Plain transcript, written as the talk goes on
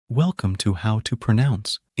Welcome to How to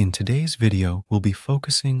Pronounce. In today's video, we'll be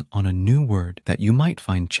focusing on a new word that you might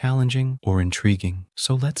find challenging or intriguing.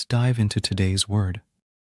 So let's dive into today's word.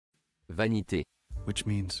 Vanité. Which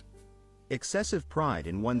means excessive pride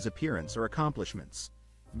in one's appearance or accomplishments.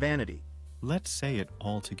 Vanity. let's say it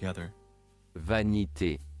all together.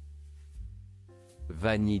 Vanité.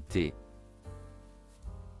 Vanité.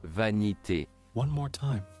 Vanité. One more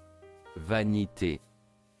time. Vanité.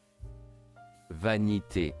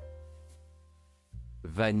 Vanité.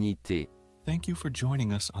 Vanité. Thank you for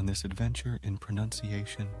joining us on this adventure in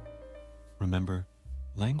pronunciation. Remember,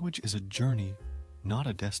 language is a journey, not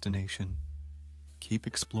a destination. Keep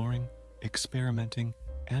exploring, experimenting,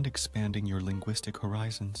 and expanding your linguistic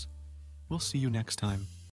horizons. We'll see you next time.